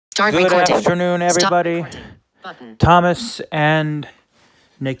Start Good recording. afternoon, everybody. Button. Thomas and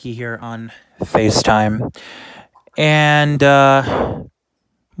Nikki here on FaceTime. And,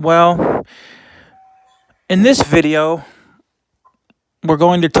 well, in this video, we're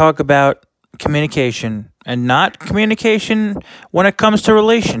going to talk about communication. And not communication when it comes to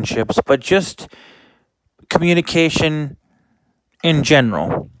relationships, but just communication in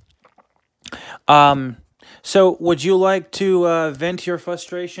general. So would you like to vent your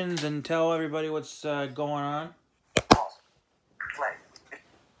frustrations and tell everybody what's going on? Pause. Play.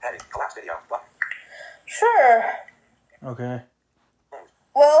 Heading. Collapse video. Button. Sure. Okay.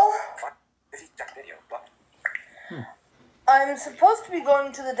 Well, Busy. Check video. Button. I'm supposed to be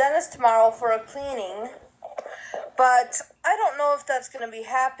going to the dentist tomorrow for a cleaning, but I don't know if that's going to be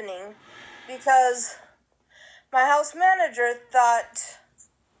happening because my house manager thought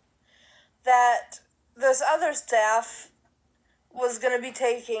that this other staff was going to be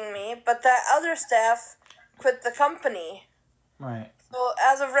taking me, but that other staff quit the company. Right. So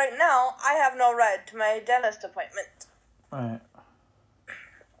as of right now, I have no ride to my dentist appointment. Right.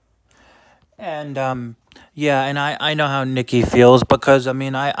 And, yeah, and I know how Nikki feels because, I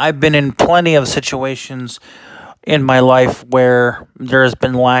mean, I've been in plenty of situations in my life where there's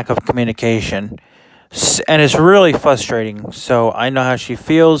been lack of communication. And it's really frustrating. So I know how she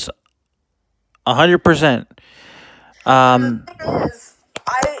feels 100%. The thing is,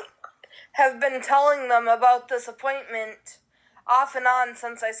 I have been telling them about this appointment off and on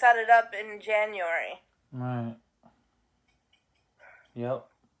since I set it up in January. Right. Yep.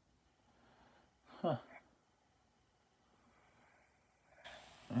 Huh.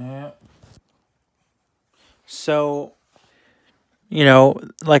 Yeah. So,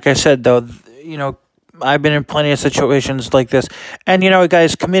 like I said, though, I've been in plenty of situations like this. And,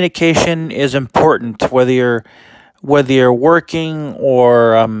 guys, communication is important, whether you're working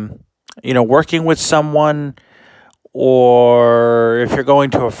or, working with someone, or if you're going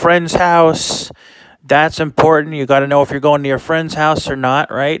to a friend's house. That's important. You got to know if you're going to your friend's house or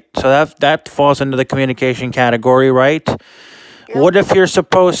not, right? So that falls into the communication category, right? Yep. What if you're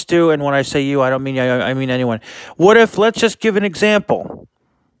supposed to, and when I say you, I don't mean I mean anyone. What if, let's just give an example.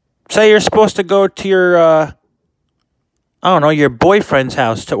 Say you're supposed to go to your, your boyfriend's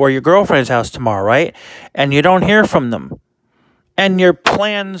house or your girlfriend's house tomorrow, right? And you don't hear from them. And your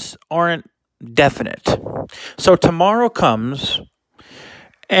plans aren't definite. So tomorrow comes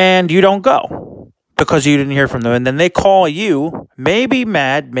and you don't go because you didn't hear from them. And then they call you, maybe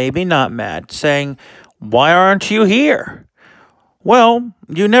mad, maybe not mad, saying, "Why aren't you here?" Well,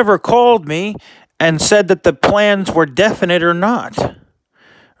 you never called me and said that the plans were definite or not.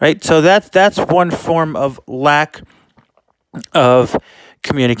 Right? So that's one form of lack of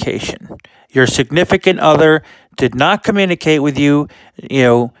communication. Your significant other did not communicate with you.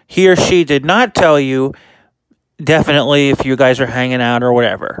 He or she did not tell you definitely if you guys are hanging out or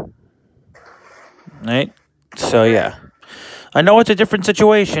whatever. Right? So, yeah. I know it's a different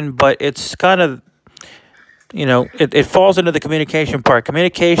situation, but it's kind of, it falls into the communication part.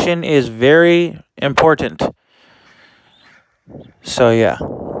 Communication is very important. So, yeah.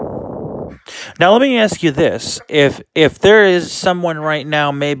 Now, let me ask you this. If there is someone right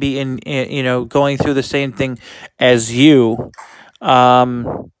now maybe in going through the same thing as you,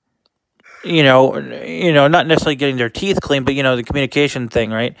 not necessarily getting their teeth cleaned, but the communication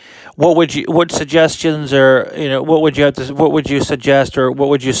thing, right? What suggestions or what would you suggest or what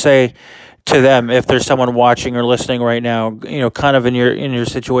would you say to them if there's someone watching or listening right now, kind of in your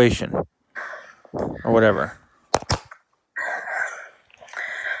situation or whatever?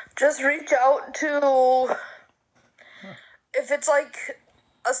 Just reach out to, if it's like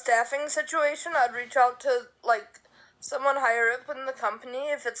a staffing situation, I'd reach out to like someone higher up in the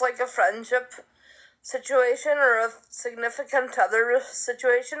company. If it's like a friendship situation or a significant other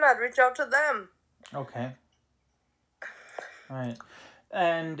situation, I'd reach out to them. Okay. All right.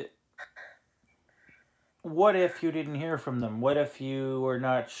 And what if you didn't hear from them? What if you were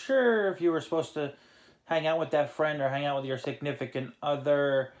not sure if you were supposed to hang out with that friend or hang out with your significant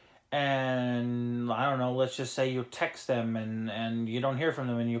other? And I don't know, let's just say you text them and you don't hear from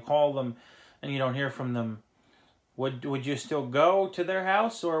them, and you call them and you don't hear from them. Would you still go to their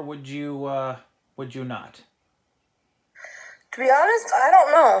house, or would you not? To be honest, I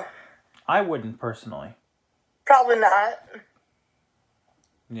don't know. I wouldn't personally. Probably not.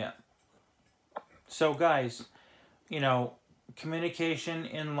 Yeah. So guys, communication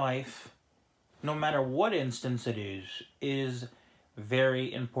in life, no matter what instance it is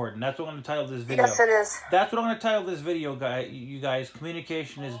very important. That's what I'm going to title this video. Yes, it is. That's what I'm going to title this video, you guys.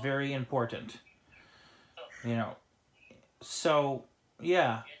 Communication is very important. So,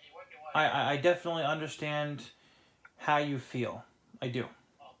 yeah. I definitely understand how you feel. I do.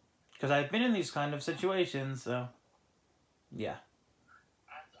 Because I've been in these kind of situations, so yeah.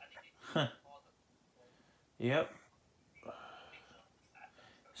 Yep.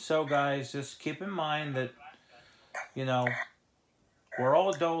 So guys, just keep in mind that, you know, we're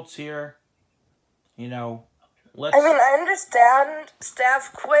all adults here. You know, let's... I mean, I understand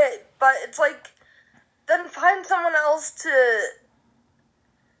staff quit, but it's like, then find someone else to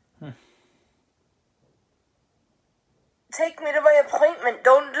take me to my appointment.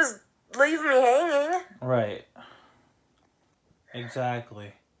 Don't just leave me hanging. Right.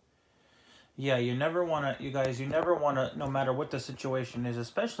 Exactly. Yeah, you never want to, you guys, you never want to, no matter what the situation is,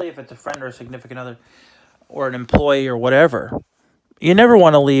 especially if it's a friend or a significant other or an employee or whatever, you never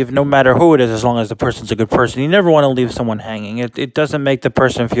want to leave, no matter who it is, as long as the person's a good person. You never want to leave someone hanging. It doesn't make the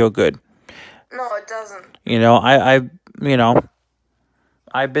person feel good. No, it doesn't. You know, you know,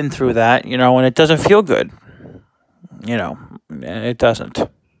 I've been through that, you know, and it doesn't feel good. You know, it doesn't.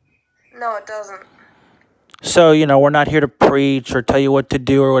 No, it doesn't. So, you know, we're not here to preach or tell you what to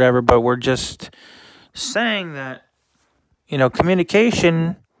do or whatever, but we're just saying that, you know,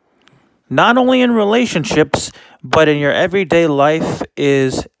 communication, not only in relationships, but in your everyday life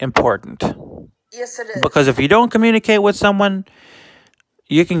is important. Yes, it is. Because if you don't communicate with someone,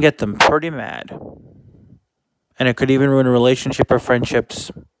 you can get them pretty mad. And it could even ruin a relationship or friendships.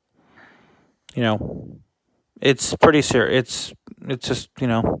 You know, it's pretty serious. It's just, you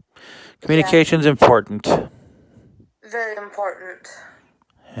know, communication's important. Very important.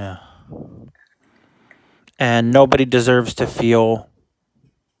 Yeah. And nobody deserves to feel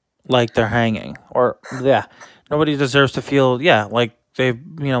like they're hanging. Or, yeah, nobody deserves to feel, yeah, like they, you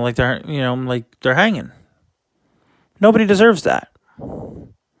know, like they're, you know, like they're hanging. Nobody deserves that.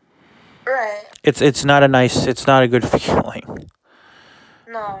 Right. It's not a good feeling.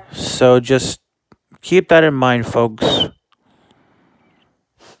 No. So just keep that in mind, folks.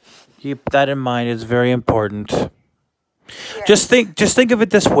 Keep that in mind. It's very important. Yes. Just think of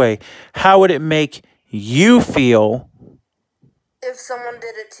it this way. How would it make you feel if someone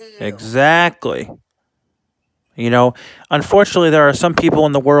did it to you? exactly? You know, unfortunately, there are some people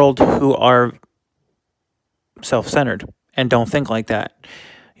in the world who are self-centered and don't think like that.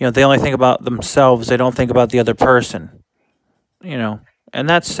 You know, they only think about themselves. They don't think about the other person. You know, and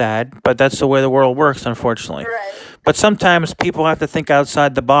that's sad, but that's the way the world works, unfortunately. Right. But sometimes people have to think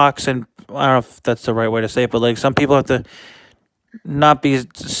outside the box, and I don't know if that's the right way to say it, but like some people have to not be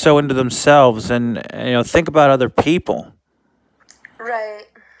so into themselves and, you know, think about other people. Right.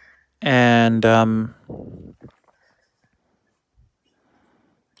 And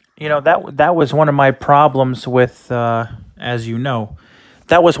you know, that was one of my problems with, as you know,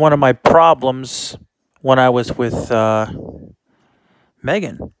 that was one of my problems when I was with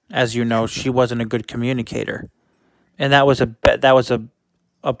Megan. As you know, she wasn't a good communicator, and that was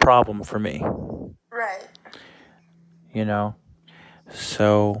a problem for me. Right. You know,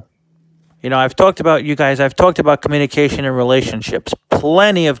 so, you know, I've talked about communication in relationships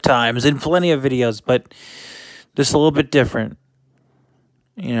plenty of times in plenty of videos, but this is a little bit different.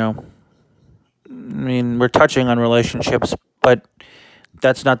 You know, I mean, we're touching on relationships, but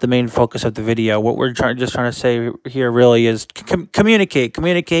that's not the main focus of the video. What we're trying to say here really is communicate.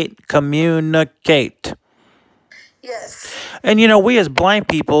 Yes. And, you know, we as blind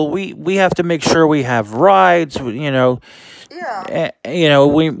people, we have to make sure we have rides, you know. Yeah. You know,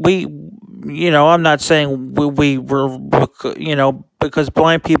 we you know, I'm not saying we were, you know, because a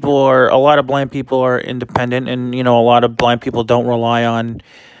lot of blind people are independent, and, you know, a lot of blind people don't rely on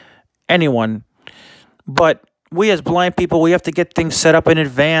anyone. But we as blind people, we have to get things set up in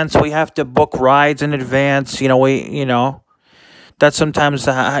advance. We have to book rides in advance. You know, that's sometimes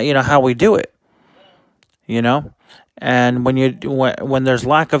how we do it. You know, and when there's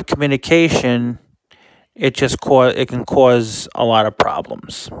lack of communication, it can cause a lot of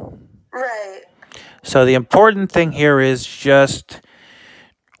problems. Right. So the important thing here is just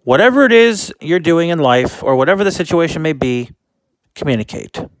whatever it is you're doing in life, or whatever the situation may be,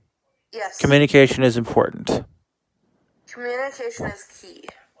 communicate. Yes. Communication is important. Communication is key.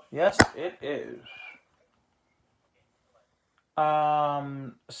 Yes, it is.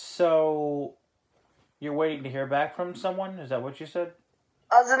 So you're waiting to hear back from someone? Is that what you said?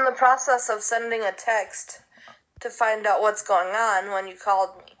 I was in the process of sending a text to find out what's going on when you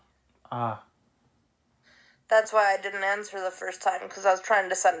called me. Ah. That's why I didn't answer the first time, because I was trying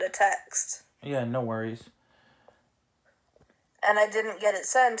to send a text. Yeah, no worries. And I didn't get it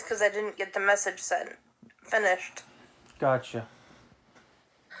sent because I didn't get the message finished. Gotcha.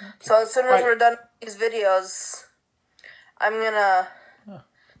 So as soon as we're done with these videos, I'm gonna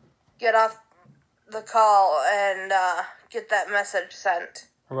get off the call and get that message sent.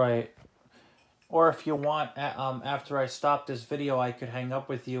 Right. Or if you want, after I stop this video, I could hang up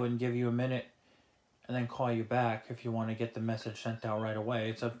with you and give you a minute and then call you back if you want to get the message sent out right away.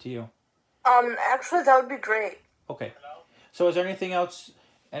 It's up to you. Actually, that would be great. Okay. So is there anything else?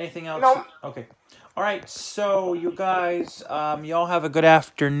 Anything else? Nope. Okay. All right. So you guys, y'all have a good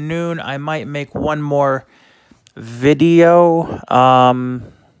afternoon. I might make one more video.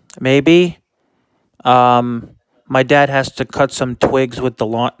 Maybe. My dad has to cut some twigs with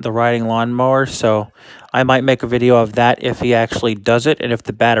the riding lawnmower, so I might make a video of that if he actually does it and if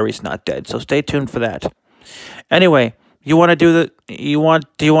the battery's not dead. So stay tuned for that. Anyway, you want to do do you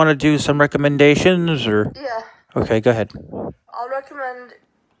want to do some recommendations or? Yeah. Okay, go ahead. I'll recommend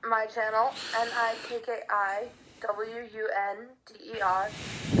my channel, NIKKIWUNDERLICH.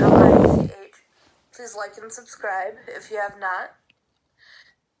 Please like and subscribe if you have not.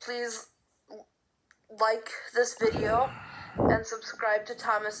 Please like this video and subscribe to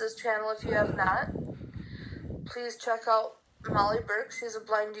Thomas's channel if you have not. Please check out Molly Burke. She's a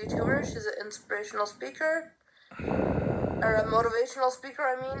blind YouTuber. She's an inspirational speaker, or a motivational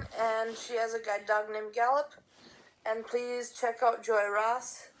speaker, and she has a guide dog named Gallop. And please check out Joy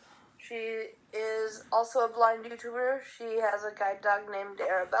Ross. She is also a blind YouTuber. She has a guide dog named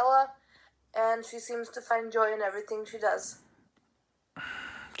Arabella, and she seems to find joy in everything she does.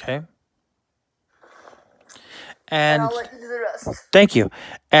 Okay. And I'll let you do the rest. Thank you.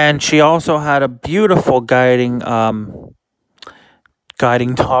 And she also had a beautiful guiding dog,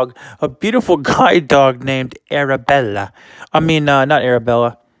 a beautiful guide dog named Arabella. Not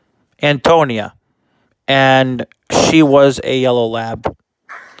Arabella, Antonia. And she was a yellow lab.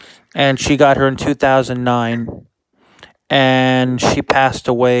 And she got her in 2009. And she passed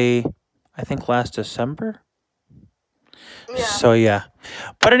away, I think, last December. Yeah. So, yeah.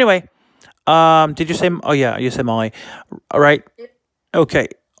 But anyway, did you say, oh, yeah, you said Molly. All right. Okay.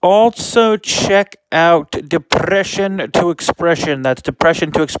 Also, check out Depression to Expression. That's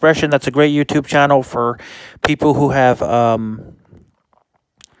Depression to Expression. That's a great YouTube channel for people who have, thank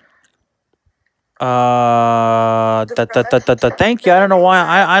you. I don't know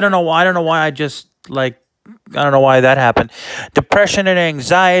why. I don't know why I just, I don't know why that happened. Depression and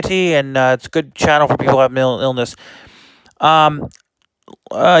anxiety, and it's a good channel for people who have mental illness.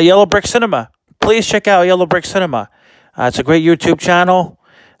 Yellow Brick Cinema. Please check out Yellow Brick Cinema. It's a great YouTube channel.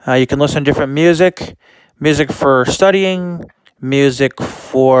 You can listen to different music for studying, music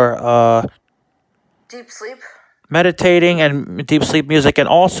for deep sleep, meditating, and deep sleep music. And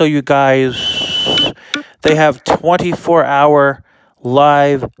also, you guys, they have 24-hour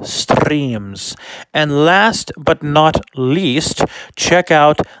live streams. And last but not least, check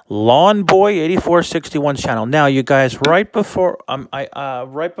out Lawn Boy 8461's channel. Now, you guys, right before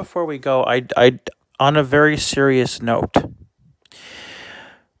we go, I on a very serious note,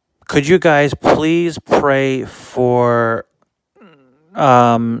 could you guys please pray for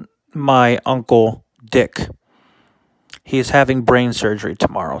my uncle Dick? He's having brain surgery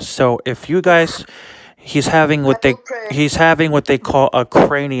tomorrow. So if you guys, he's having what they call a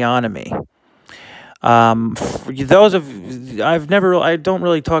craniotomy. For those of I don't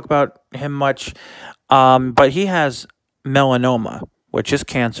really talk about him much, but he has melanoma, which is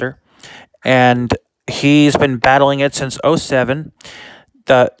cancer, and he's been battling it since 2007.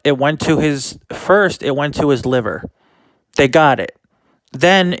 It went to his liver. They got it.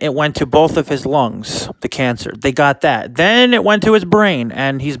 Then it went to both of his lungs, the cancer. They got that. Then it went to his brain,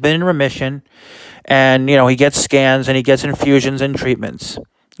 and he's been in remission. And, he gets scans, and he gets infusions and treatments,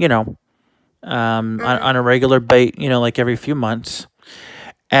 on a regular basis, like every few months.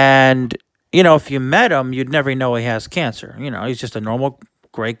 And, if you met him, you'd never know he has cancer. He's just a normal,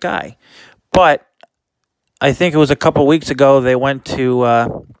 great guy. But I think it was a couple weeks ago, they went to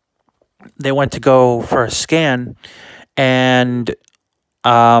go for a scan, and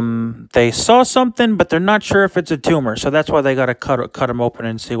they saw something, but they're not sure if it's a tumor. So that's why they got to cut him open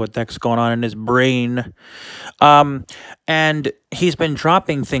and see what the heck's going on in his brain. And he's been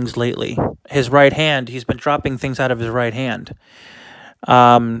dropping things lately. His right hand, he's been dropping things out of his right hand.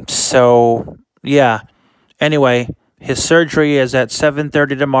 So yeah. Anyway, his surgery is at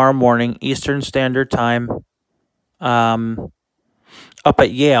 7:30 tomorrow morning, Eastern Standard Time. Up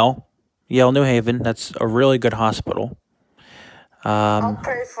at Yale, New Haven. That's a really good hospital. I'll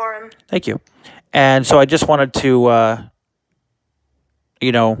pray for him. Thank you. And so I just wanted to,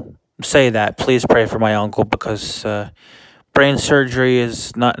 say that. Please pray for my uncle, because brain surgery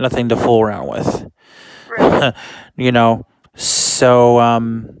is nothing to fool around with. Right. So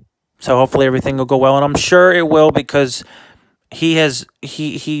hopefully everything will go well, and I'm sure it will, because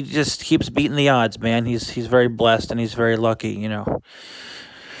he just keeps beating the odds, man. He's very blessed and he's very lucky, you know.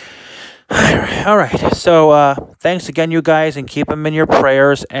 All right. So thanks again, you guys, and keep him in your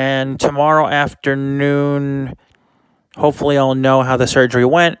prayers. And tomorrow afternoon, hopefully I'll know how the surgery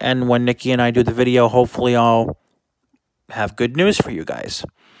went, and when Nikki and I do the video, hopefully I'll have good news for you guys.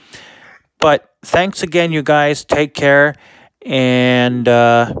 But thanks again, you guys. Take care, and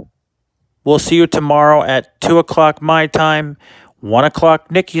we'll see you tomorrow at 2 o'clock my time, 1 o'clock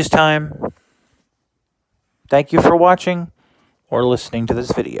Nikki's time. Thank you for watching or listening to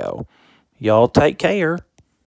this video. Y'all take care.